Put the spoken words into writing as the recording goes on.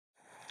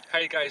How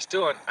you guys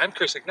doing? I'm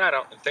Chris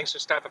Ignato, and thanks for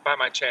stopping by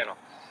my channel.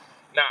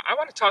 Now, I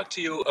want to talk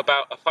to you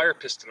about a fire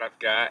piston I've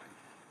got,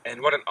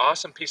 and what an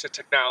awesome piece of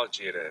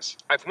technology it is.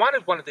 I've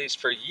wanted one of these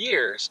for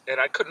years,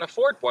 and I couldn't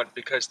afford one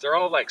because they're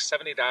all like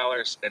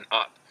 $70 and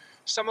up.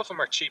 Some of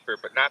them are cheaper,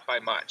 but not by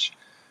much.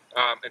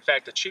 In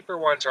fact, the cheaper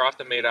ones are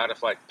often made out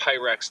of like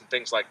Pyrex and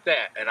things like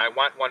that, and I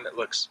want one that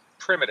looks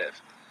primitive.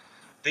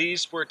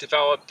 These were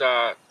developed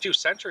a few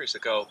centuries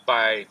ago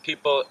by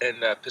people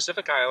in the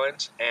Pacific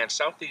Islands and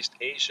Southeast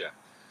Asia.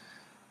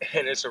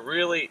 And it's a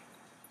really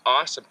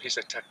awesome piece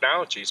of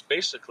technology. It's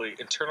basically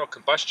internal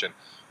combustion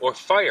or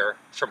fire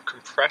from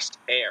compressed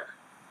air.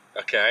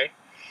 Okay?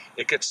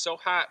 It gets so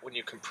hot when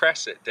you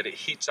compress it that it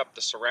heats up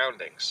the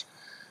surroundings.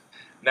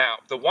 Now,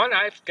 the one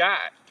I've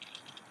got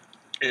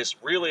is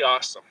really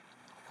awesome.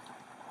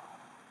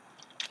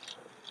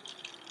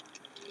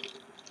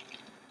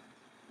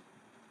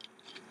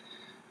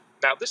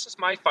 Now, this is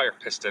my fire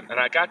piston, and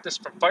I got this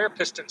from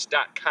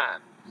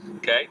firepistons.com.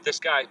 Okay? This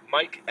guy,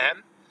 Mike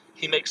M.,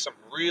 he makes some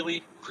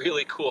really,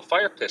 really cool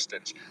fire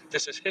pistons.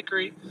 This is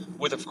hickory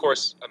with, of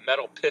course, a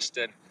metal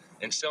piston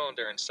and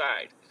cylinder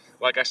inside.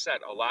 Like I said,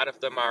 a lot of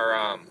them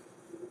are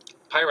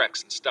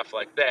Pyrex and stuff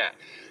like that.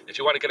 If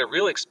you want to get a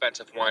really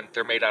expensive one,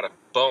 they're made out of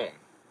bone.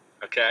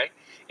 Okay?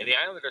 And the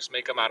Islanders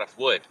make them out of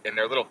wood. In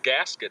their little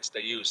gaskets,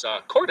 they use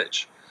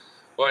cordage.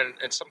 Or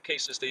in some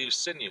cases, they use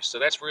sinew. So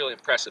that's really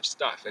impressive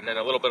stuff. And then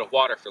a little bit of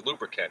water for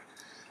lubricant.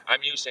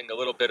 I'm using a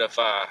little bit of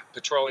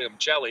petroleum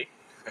jelly,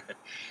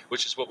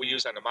 which is what we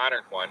use on the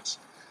modern ones.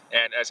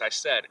 And as I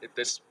said,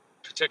 this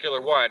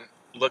particular one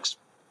looks...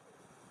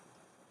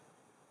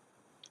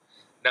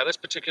 Now this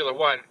particular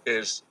one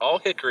is all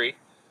hickory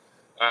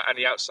on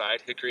the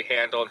outside, hickory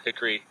handle and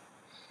hickory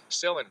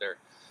cylinder.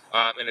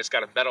 And it's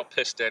got a metal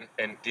piston,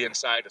 and the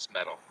inside is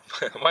metal.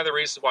 One of the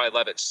reasons why I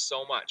love it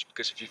so much,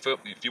 because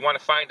if you want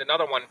to find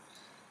another one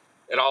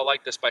at all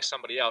like this by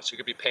somebody else, you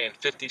could be paying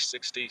 $50,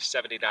 $60,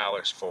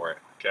 $70 for it,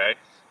 okay?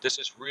 This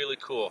is really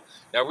cool.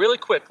 Now, really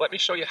quick, let me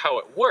show you how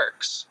it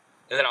works,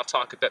 and then I'll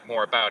talk a bit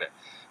more about it.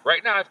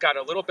 Right now, I've got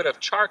a little bit of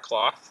char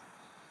cloth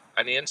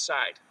on the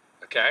inside,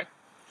 okay?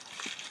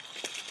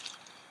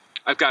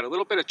 I've got a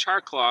little bit of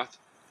char cloth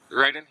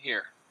right in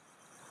here.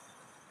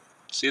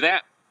 See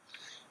that?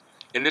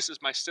 And this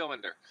is my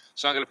cylinder.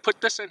 So I'm going to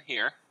put this in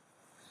here,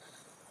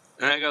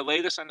 and I'm going to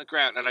lay this on the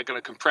ground, and I'm going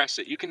to compress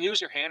it. You can use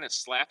your hand and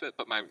slap it,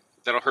 but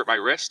that'll hurt my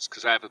wrists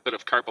because I have a bit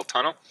of carpal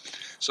tunnel.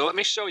 So let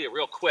me show you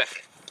real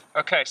quick.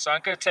 Okay, so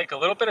I'm going to take a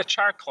little bit of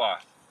char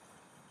cloth,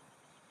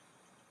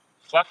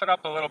 fluff it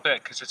up a little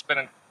bit because it's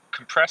been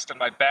compressed in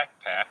my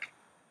backpack.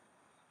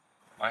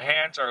 My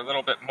hands are a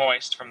little bit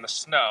moist from the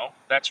snow.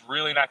 That's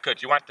really not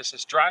good. You want this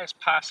as dry as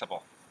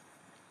possible.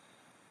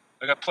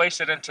 I'm going to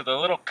place it into the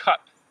little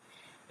cup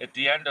at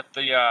the end of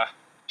the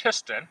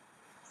piston.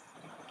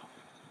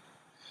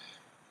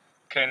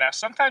 Okay, now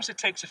sometimes it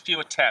takes a few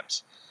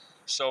attempts,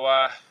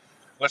 so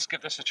let's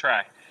give this a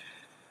try.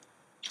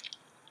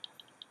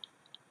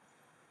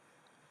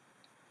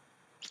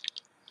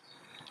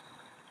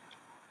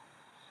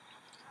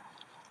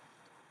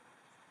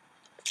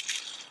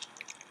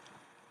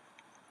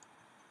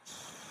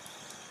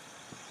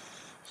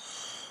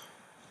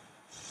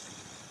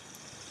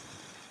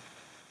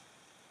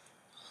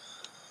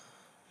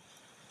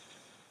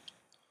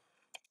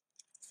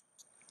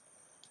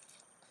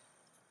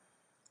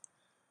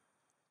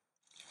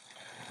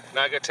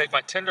 Now I'm going to take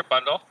my tinder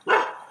bundle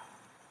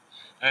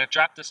and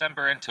drop this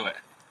ember into it.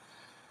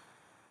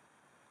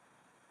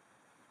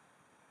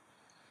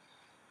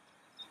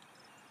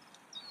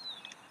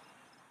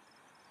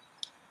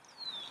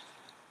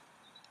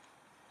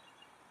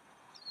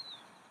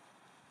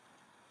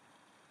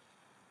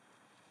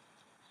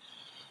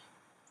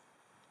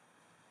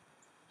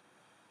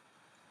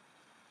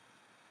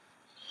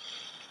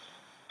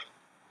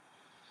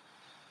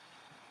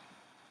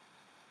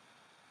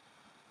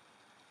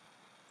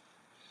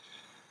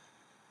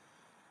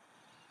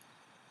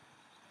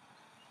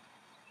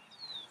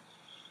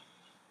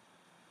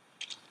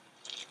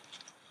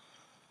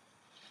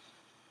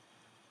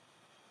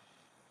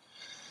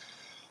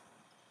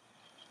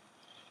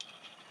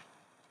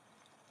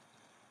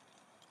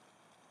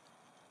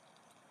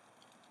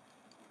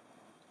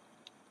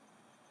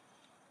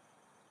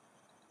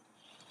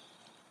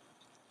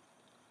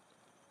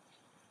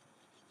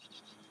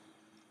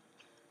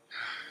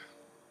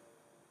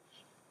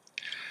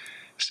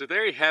 So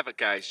there you have it,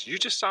 guys. You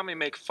just saw me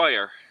make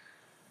fire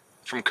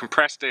from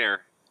compressed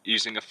air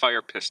using a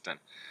fire piston.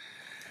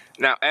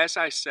 Now, as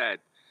I said,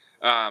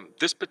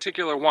 this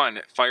particular one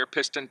at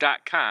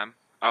firepiston.com,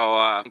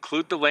 I'll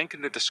include the link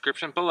in the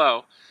description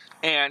below.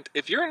 And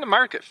if you're in the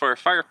market for a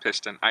fire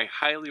piston, I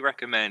highly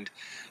recommend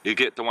you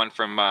get the one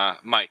from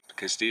Mike,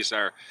 because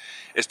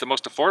it's the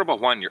most affordable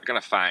one you're going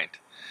to find.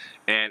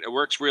 And it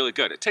works really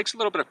good. It takes a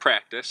little bit of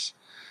practice.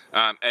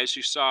 As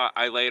you saw,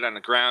 I lay it on the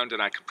ground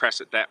and I compress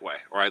it that way.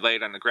 Or I lay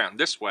it on the ground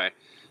this way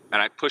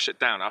and I push it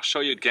down. I'll show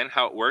you again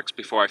how it works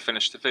before I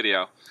finish the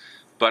video.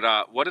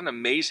 But what an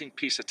amazing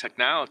piece of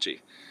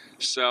technology.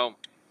 So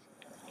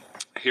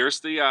here's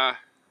the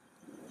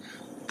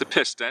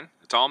piston.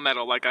 It's all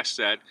metal, like I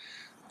said.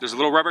 There's a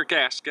little rubber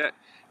gasket,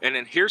 and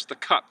then here's the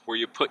cup where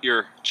you put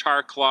your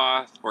char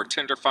cloth or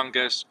tinder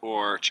fungus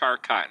or char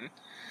cotton.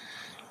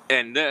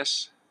 And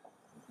this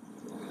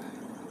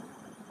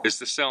is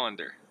the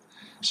cylinder.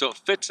 So it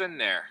fits in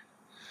there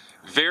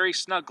very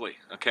snugly,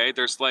 okay?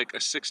 There's like a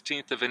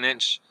 1/16 of an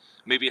inch,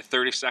 maybe a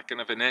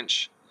 32nd of an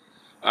inch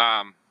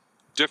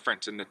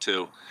difference in the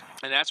two.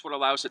 And that's what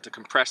allows it to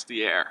compress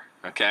the air,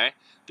 okay?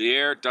 The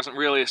air doesn't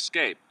really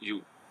escape.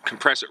 You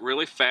compress it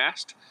really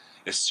fast.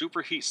 It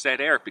superheats that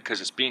air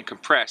because it's being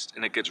compressed,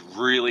 and it gets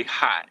really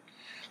hot.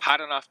 Hot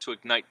enough to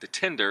ignite the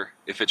tinder,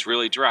 if it's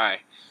really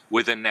dry,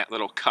 within that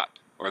little cup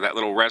or that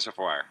little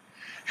reservoir.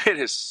 It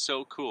is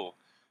so cool.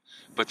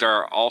 But there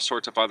are all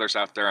sorts of others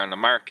out there on the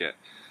market.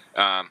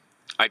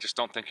 I just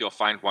don't think you'll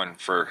find one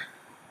for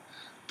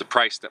the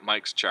price that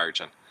Mike's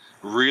charging.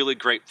 Really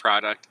great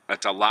product.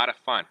 It's a lot of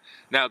fun.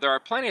 Now, there are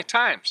plenty of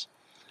times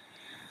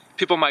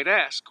people might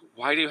ask,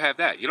 why do you have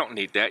that? You don't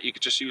need that. You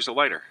could just use a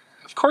lighter.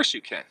 Of course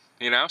you can.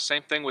 You know,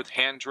 same thing with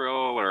hand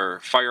drill or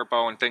fire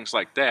bow and things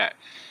like that.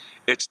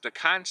 It's the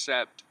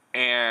concept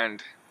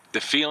and the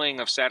feeling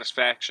of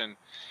satisfaction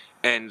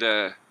and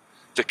the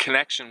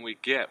connection we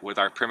get with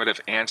our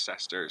primitive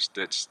ancestors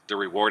that's the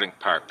rewarding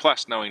part.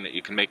 Plus knowing that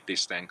you can make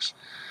these things,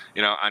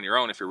 you know, on your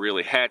own if you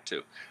really had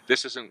to.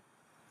 This isn't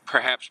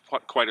perhaps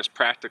quite as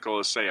practical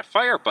as, say, a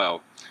fire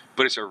bow,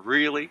 but it's a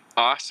really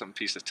awesome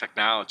piece of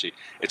technology.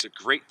 It's a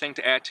great thing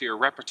to add to your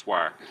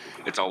repertoire.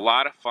 It's a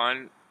lot of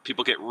fun.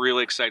 People get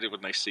really excited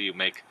when they see you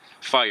make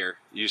fire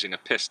using a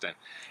piston.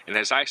 And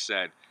as I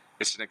said,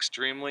 it's an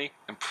extremely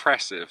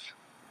impressive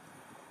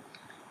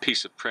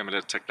piece of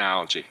primitive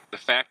technology. The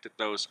fact that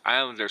those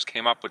islanders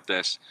came up with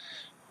this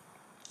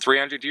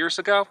 300 years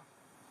ago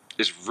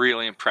is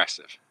really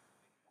impressive.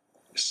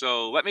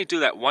 So let me do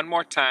that one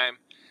more time,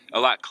 a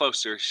lot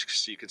closer,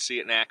 so you can see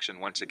it in action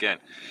once again.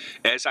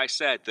 As I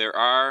said, there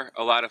are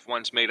a lot of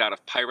ones made out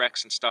of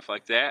Pyrex and stuff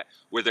like that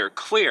where they're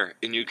clear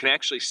and you can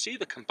actually see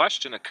the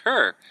combustion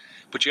occur,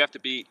 but you have to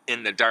be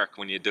in the dark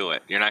when you do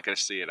it. You're not going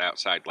to see it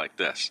outside like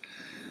this.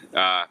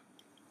 I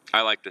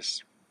like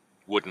this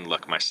wooden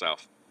look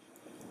myself.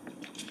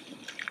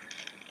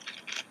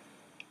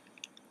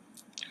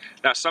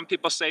 Now, some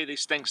people say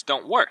these things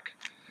don't work.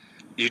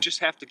 You just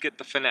have to get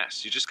the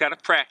finesse. You just got to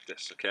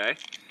practice, okay?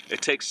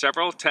 It takes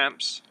several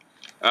attempts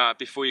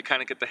before you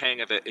kind of get the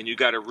hang of it, and you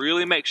got to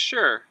really make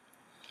sure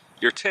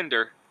your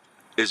tinder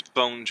is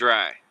bone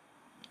dry,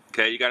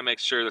 okay? You got to make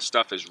sure the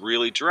stuff is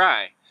really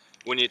dry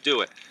when you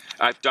do it.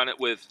 I've done it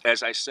with,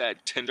 as I said,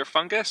 tinder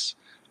fungus,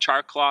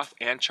 char cloth,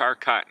 and char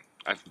cotton.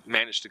 I've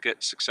managed to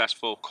get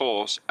successful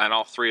coals on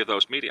all three of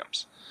those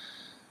mediums.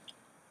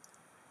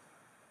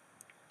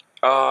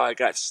 Oh, I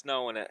got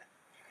snow in it.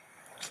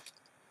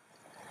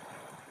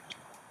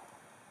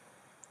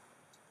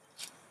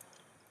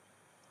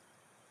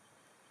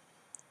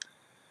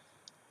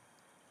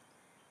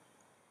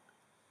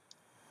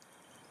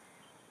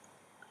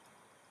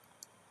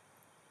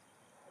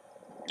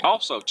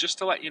 Also, just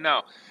to let you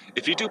know,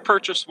 if you do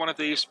purchase one of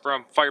these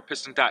from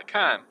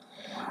firepiston.com,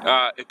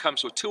 it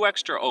comes with 2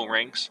 extra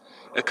O-rings.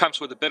 It comes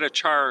with a bit of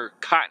char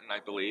cotton, I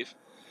believe,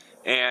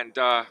 and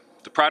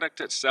the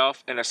product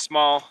itself in a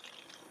small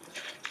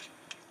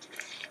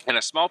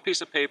piece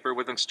of paper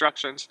with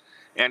instructions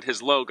and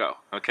his logo,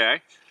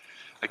 okay?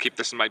 I keep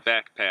this in my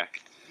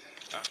backpack.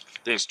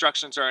 The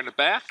instructions are in the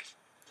back,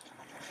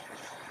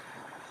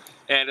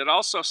 and it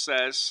also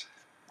says,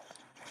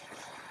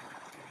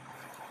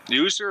 the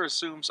user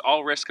assumes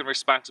all risk and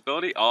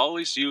responsibility.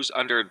 Always use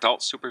under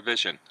adult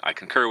supervision. I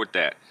concur with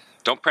that.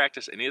 Don't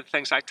practice any of the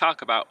things I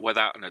talk about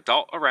without an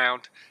adult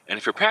around. And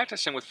if you're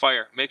practicing with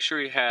fire, make sure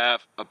you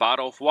have a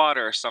bottle of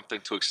water or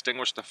something to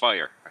extinguish the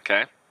fire,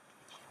 okay?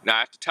 Now, I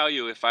have to tell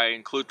you, if I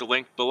include the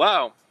link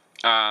below,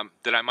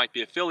 that I might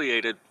be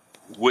affiliated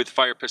with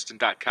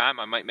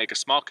firepiston.com. I might make a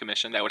small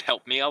commission. That would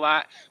help me a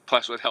lot,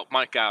 plus would help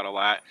Mike out a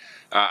lot.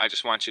 I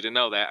just want you to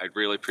know that. I'd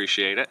really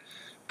appreciate it.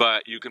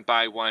 But you can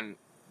buy one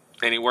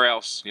anywhere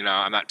else. You know,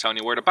 I'm not telling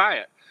you where to buy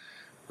it.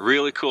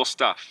 Really cool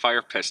stuff,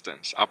 fire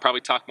pistons. I'll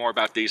probably talk more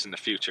about these in the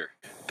future.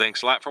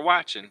 Thanks a lot for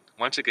watching.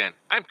 Once again,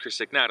 I'm Chris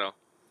Ignato,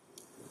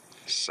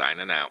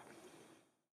 signing out.